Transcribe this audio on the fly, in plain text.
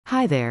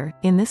Hi there,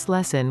 in this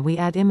lesson we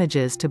add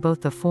images to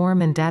both the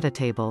form and data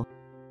table.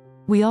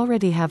 We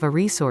already have a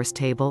resource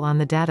table on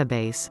the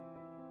database.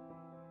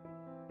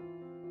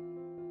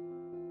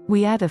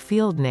 We add a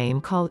field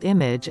name called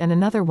image and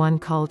another one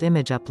called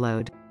image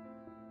upload.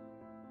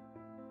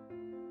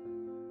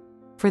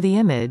 For the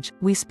image,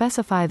 we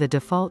specify the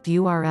default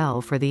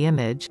URL for the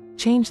image,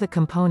 change the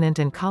component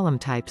and column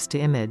types to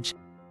image.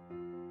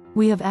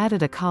 We have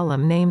added a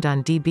column named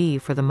on DB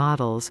for the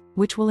models,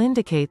 which will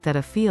indicate that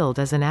a field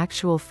is an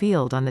actual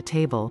field on the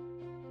table.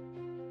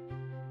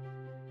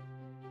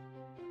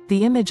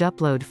 The image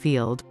upload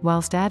field,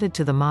 whilst added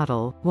to the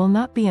model, will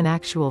not be an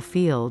actual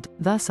field,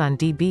 thus on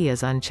DB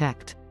is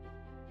unchecked.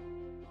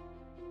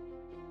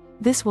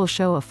 This will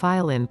show a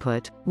file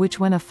input, which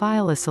when a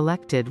file is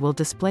selected will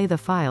display the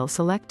file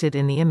selected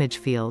in the image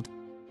field.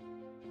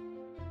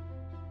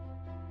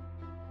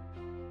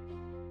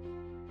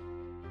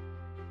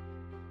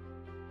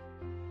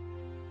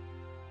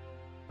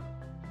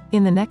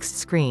 In the next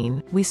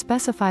screen, we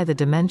specify the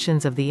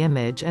dimensions of the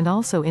image and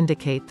also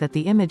indicate that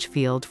the image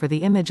field for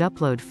the image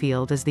upload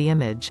field is the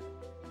image.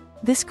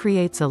 This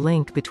creates a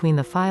link between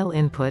the file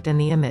input and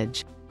the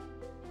image.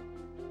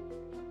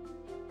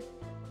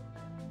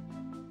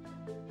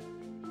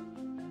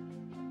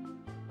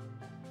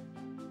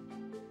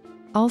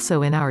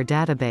 Also in our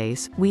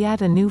database, we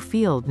add a new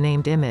field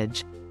named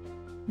image.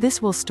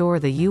 This will store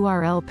the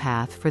URL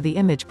path for the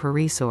image per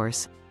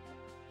resource.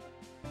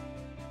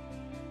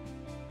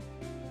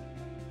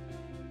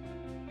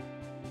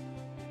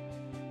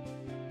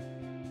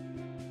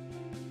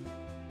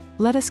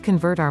 Let us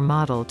convert our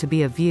model to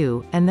be a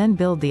view, and then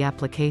build the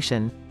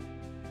application.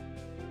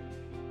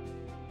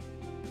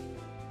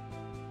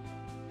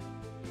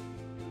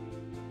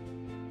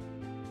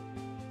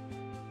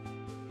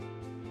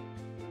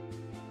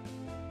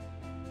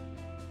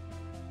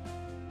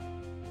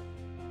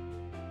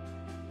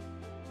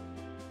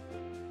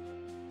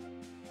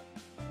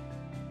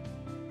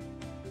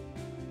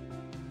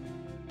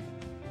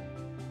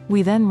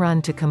 We then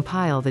run to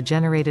compile the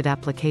generated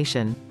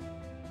application.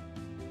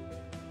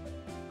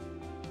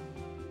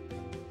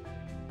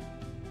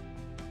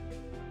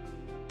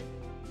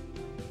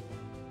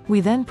 We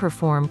then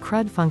perform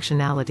CRUD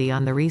functionality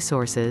on the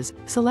resources,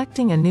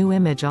 selecting a new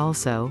image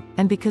also,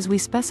 and because we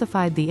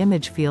specified the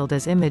image field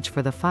as image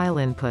for the file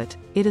input,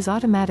 it is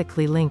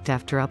automatically linked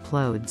after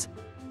uploads.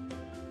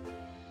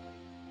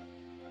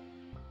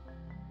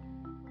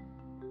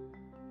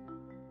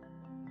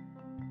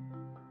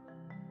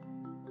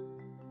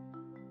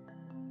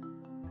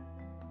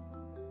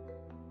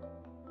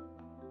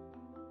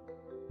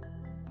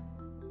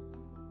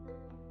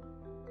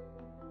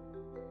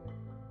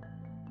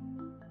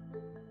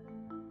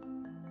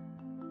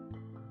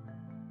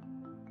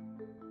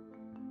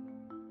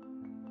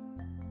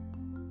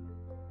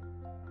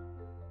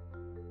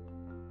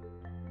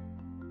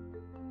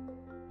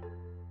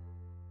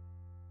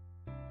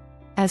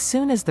 As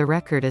soon as the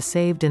record is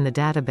saved in the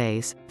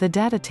database, the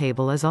data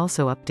table is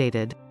also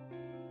updated.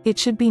 It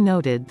should be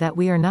noted that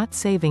we are not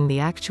saving the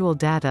actual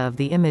data of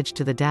the image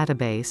to the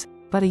database,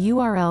 but a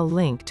URL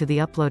link to the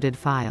uploaded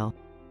file.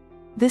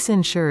 This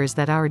ensures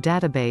that our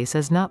database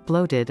is not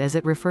bloated as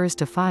it refers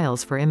to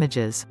files for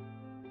images.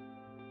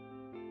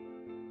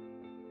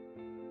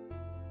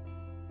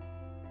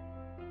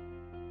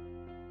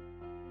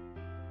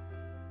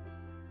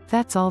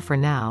 That's all for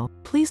now.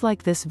 Please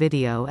like this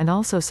video and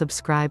also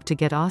subscribe to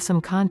get awesome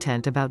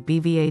content about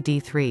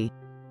BVAD3.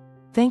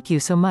 Thank you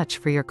so much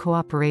for your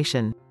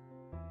cooperation.